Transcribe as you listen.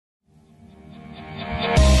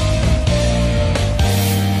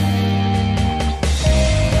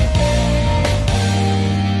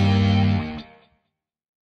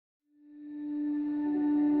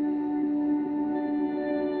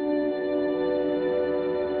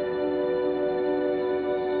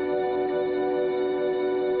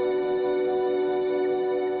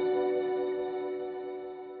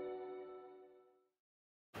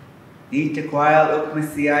Dita kwayimin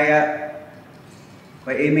ukmasiaya,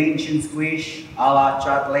 kwayimin squish, ala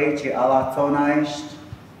chatle, ala tonaist,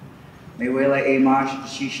 mewela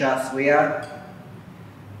mash shíshálh.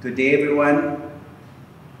 Good day, everyone.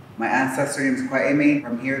 My ancestor name is Kwayimin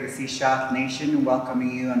from here, the Sechelt Nation,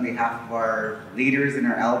 welcoming you on behalf of our leaders and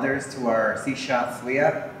our elders to our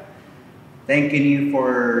shíshálh. Thanking you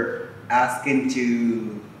for asking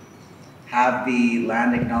to have the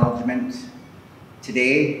land acknowledgement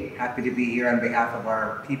today. Happy to be here on behalf of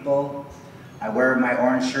our people. I wear my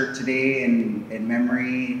orange shirt today in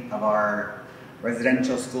memory of our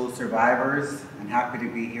residential school survivors, and happy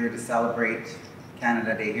to be here to celebrate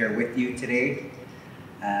Canada Day here with you today.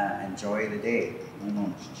 Enjoy the day.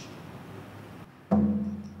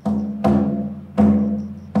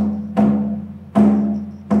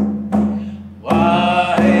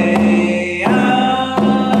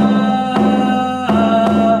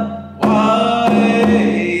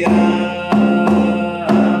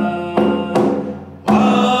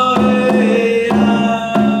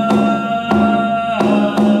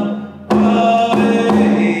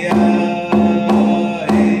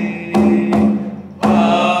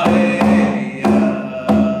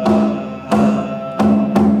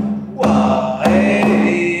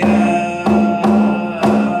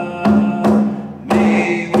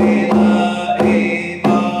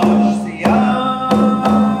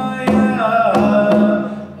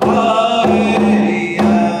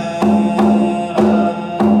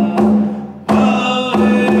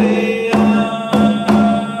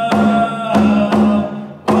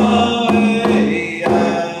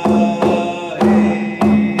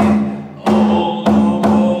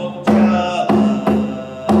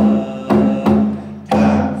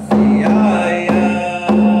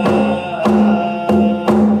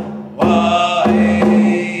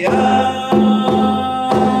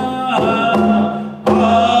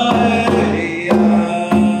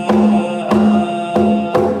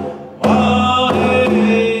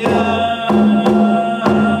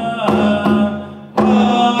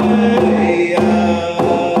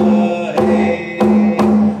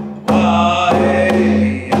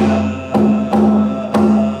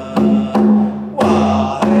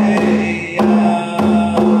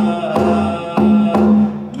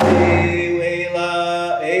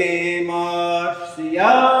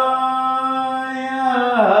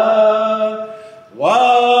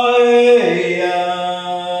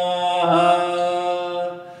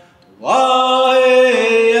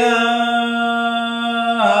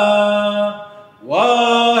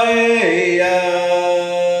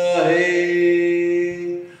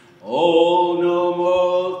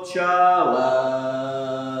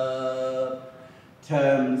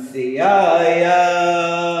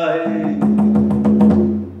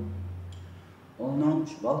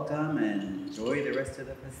 Welcome and enjoy the rest of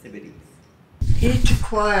the festivities.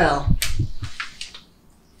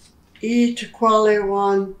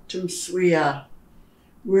 ʔulnumshchalap.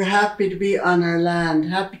 We're happy to be on our land.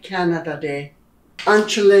 Happy Canada Day.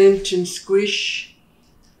 Angelene squish.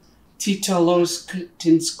 Teta'lus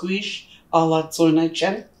squish, ala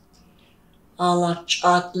ʔulnumshchalap. Ala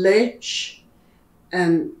chatlech.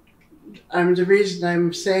 And the reason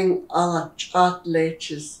I'm saying ala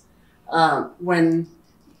chatlech is when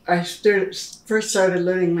I first started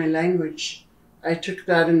learning my language, I took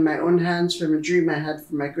that in my own hands from a dream I had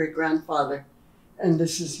from my great-grandfather. And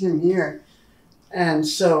this is him here. And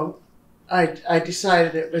so I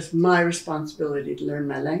decided it was my responsibility to learn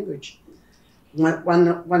my language. One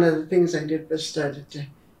of the things I did was started to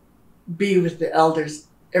be with the elders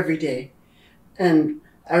every day. And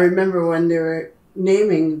I remember when they were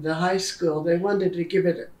naming the high school, they wanted to give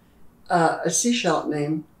it a Sechelt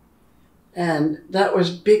name. And that was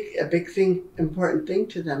a big thing, important thing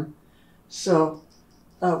to them. So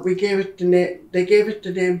they gave it the name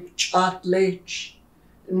Chatlech.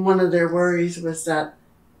 And one of their worries was that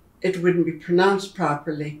it wouldn't be pronounced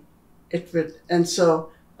properly. And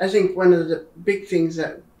so I think one of the big things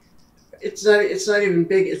that it's not even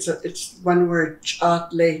big. It's one word,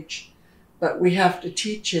 Chatlech, but we have to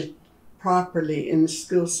teach it properly in the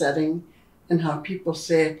school setting and how people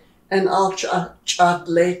say it. And all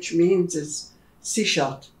Chatlech means is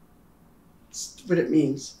Sechelt. That's what it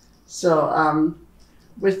means. So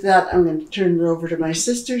with that, I'm going to turn it over to my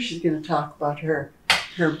sister. She's going to talk about her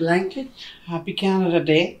blanket. Happy Canada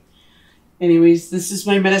Day. Anyways, this is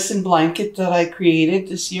my medicine blanket that I created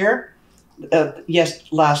this year.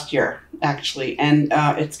 Last year, actually. And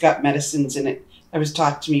it's got medicines in it. It was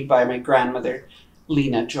taught to me by my grandmother,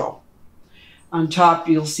 Lena Jo. On top,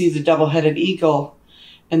 you'll see the double-headed eagle.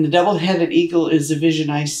 And the double-headed eagle is the vision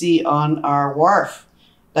I see on our wharf.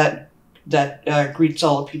 That that greets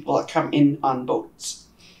all the people that come in on boats.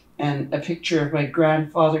 And a picture of my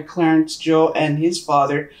grandfather, Clarence Joe, and his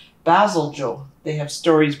father, Basil Joe. They have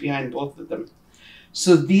stories behind both of them.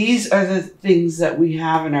 So these are the things that we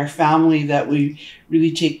have in our family that we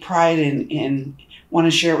really take pride in and want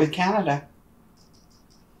to share with Canada.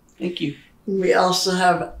 Thank you. We also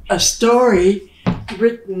have a story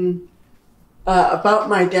written about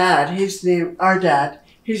my dad. Our dad.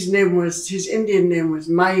 His Indian name was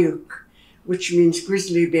Mayuk, which means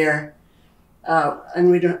grizzly bear.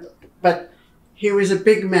 But he was a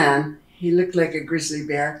big man. He looked like a grizzly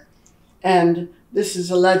bear. And this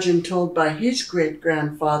is a legend told by his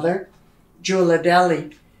great-grandfather, Joe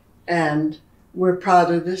Ladelli. And we're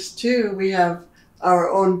proud of this too. We have our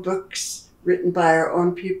own books written by our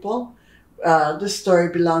own people. This story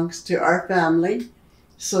belongs to our family.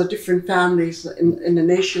 So different families in the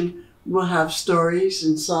nation will have stories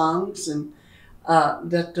and songs and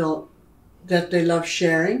that they love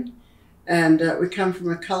sharing. And we come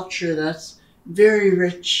from a culture that's very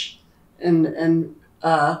rich, and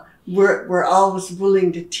we're always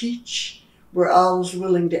willing to teach. We're always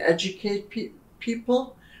willing to educate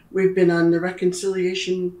people. We've been on the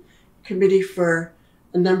Reconciliation Committee for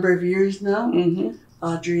a number of years now,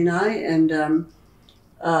 Audrey and I, and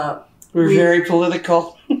we're very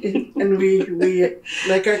political. And we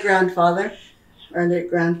like our late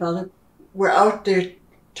grandfather, we're out there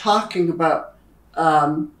talking about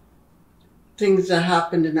things that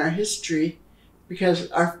happened in our history,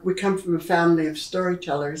 because we come from a family of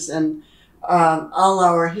storytellers, and all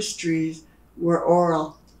our histories were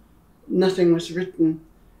oral. Nothing was written.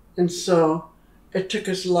 And so it took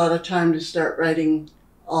us a lot of time to start writing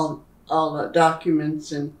all the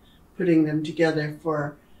documents and putting them together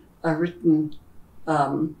for a written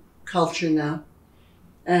culture now.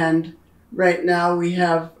 And right now we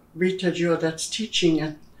have Rita Jo that's teaching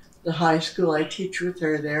at the high school. I teach with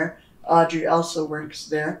her there. Audrey also works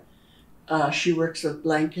there. She works with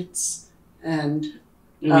blankets and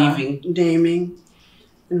naming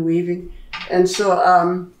and weaving. And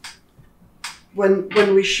so when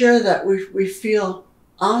we share that, we feel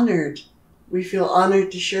honored. We feel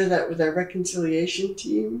honored to share that with our reconciliation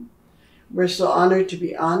team. We're so honored to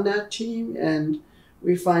be on that team, and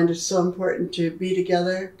we find it so important to be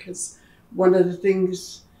together, because one of the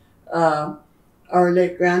things our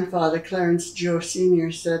late grandfather, Clarence Joe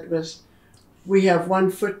Sr., said was, we have one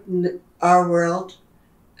foot in our world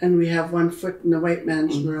and we have one foot in the white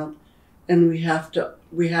man's world, and we have to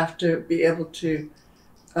be able to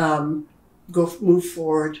move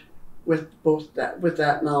forward with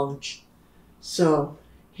that knowledge. So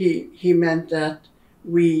he meant that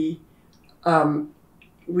we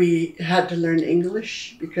had to learn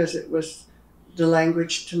English because it was the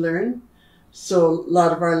language to learn. So a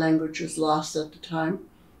lot of our language was lost at the time,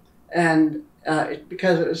 and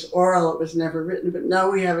because it was oral, it was never written. But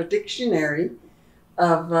now we have a dictionary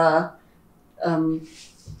of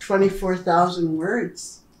 24,000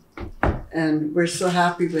 words, and we're so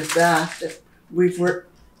happy with that.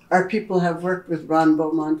 Our people have worked with Ron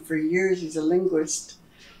Beaumont for years. He's a linguist,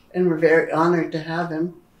 and we're very honored to have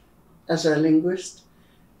him as our linguist,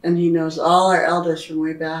 and he knows all our elders from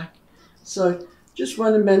way back. So just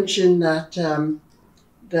want to mention that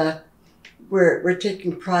that we're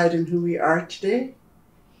taking pride in who we are today,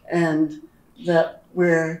 and that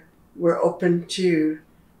we're open to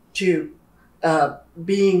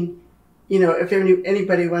being, if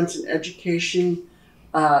anybody wants an education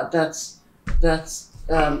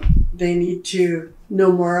they need to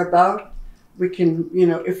know more about, we can,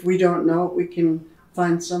 if we don't know it, we can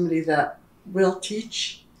find somebody that will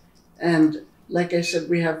teach. And like I said,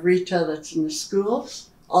 we have Rita that's in the schools,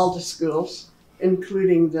 all the schools,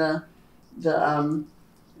 including the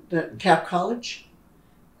Cap College.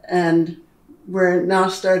 And we're now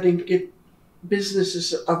starting to get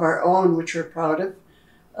businesses of our own, which we're proud of.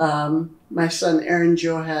 My son Aaron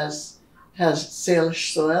Joe has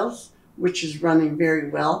Salish Soils, which is running very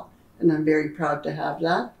well, and I'm very proud to have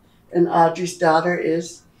that. And Audrey's daughter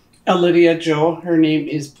is Lydia Joe. Her name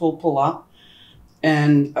is Pulpula,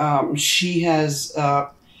 and she has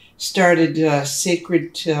started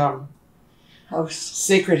Sacred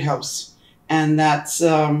House, and that's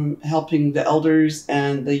helping the elders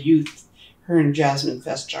and the youth. Her and Jasmine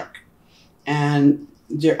Feschuk, and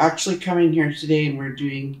they're actually coming here today, and we're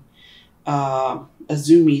doing a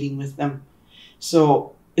Zoom meeting with them.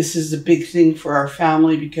 So this is a big thing for our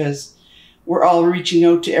family, because we're all reaching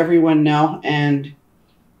out to everyone now, and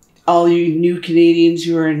all you new Canadians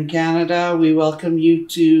who are in Canada, we welcome you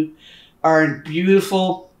to our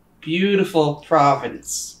beautiful, beautiful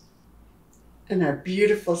province. and our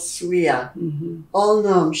beautiful Swia. ʔulnumshchalap.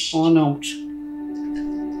 ʔulnumshchalap.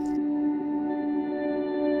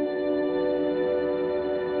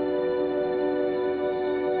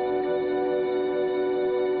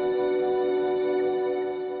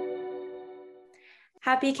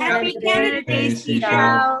 Happy Canada Day,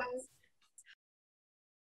 shíshálh.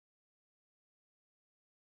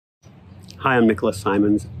 Hi, I'm Nicholas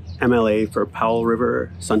Simons, MLA for Powell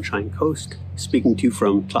River, Sunshine Coast, speaking to you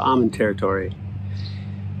from ʔulnumshchalap territory.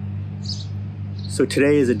 So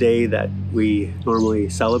today is a day that we normally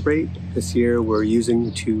celebrate. This year we're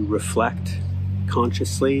using to reflect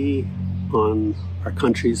consciously on our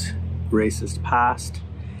country's racist past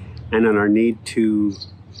and on our need to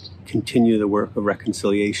continue the work of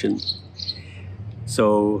reconciliation.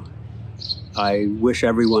 So I wish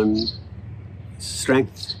everyone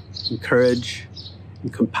strength and courage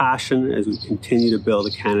and compassion as we continue to build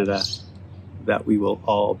a Canada that we will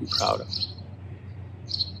all be proud of.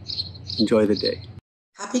 Enjoy the day.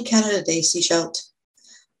 Happy Canada Day, Sechelt.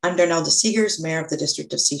 I'm Darnelda Siegers, Mayor of the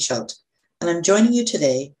District of Sechelt, and I'm joining you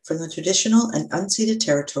today from the traditional and unceded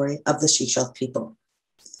territory of the Sechelt people.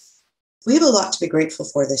 We have a lot to be grateful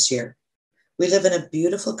for this year. We live in a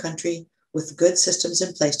beautiful country with good systems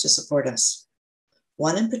in place to support us.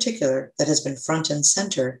 One in particular that has been front and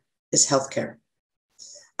center is healthcare.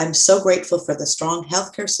 I'm so grateful for the strong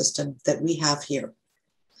healthcare system that we have here.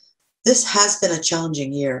 This has been a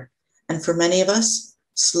challenging year, and for many of us,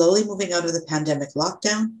 slowly moving out of the pandemic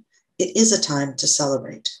lockdown, it is a time to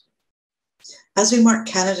celebrate. As we mark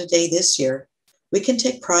Canada Day this year, we can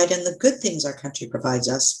take pride in the good things our country provides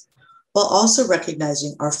us, while also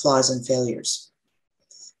recognizing our flaws and failures.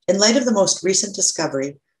 In light of the most recent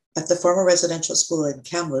discovery at the former residential school in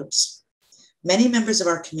Kamloops, many members of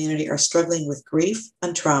our community are struggling with grief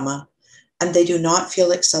and trauma, and they do not feel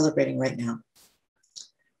like celebrating right now.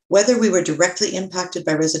 Whether we were directly impacted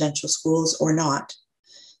by residential schools or not,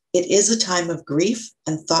 it is a time of grief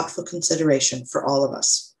and thoughtful consideration for all of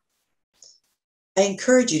us. I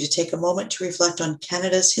encourage you to take a moment to reflect on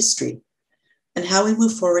Canada's history and how we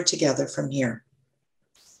move forward together from here.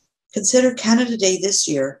 Consider Canada Day this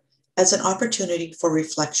year as an opportunity for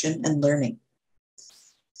reflection and learning.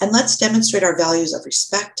 And let's demonstrate our values of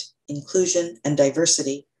respect, inclusion, and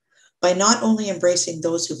diversity by not only embracing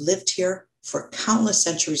those who've lived here for countless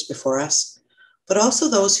centuries before us, but also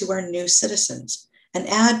those who are new citizens and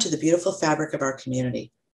add to the beautiful fabric of our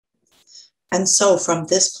community. And so from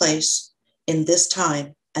this place, in this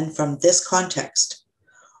time, and from this context,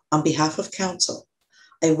 on behalf of Council,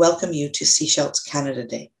 I welcome you to Sechelt's Canada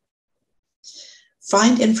Day.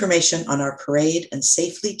 Find information on our parade and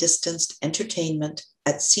safely distanced entertainment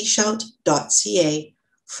at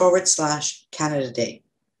sechelt.ca/Canada Day.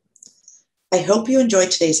 I hope you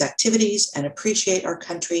enjoyed today's activities and appreciate our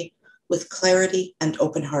country with clarity and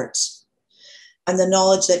open hearts, and the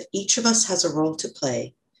knowledge that each of us has a role to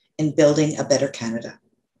play in building a better Canada.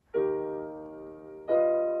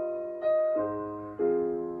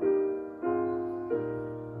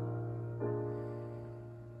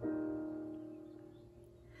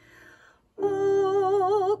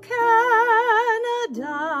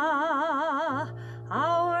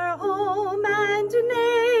 Our home and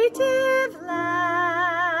native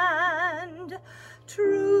land,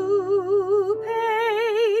 true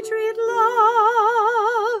patriot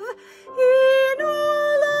love in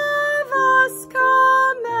all of us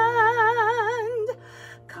command,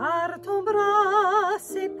 car ton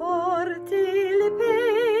bras est pour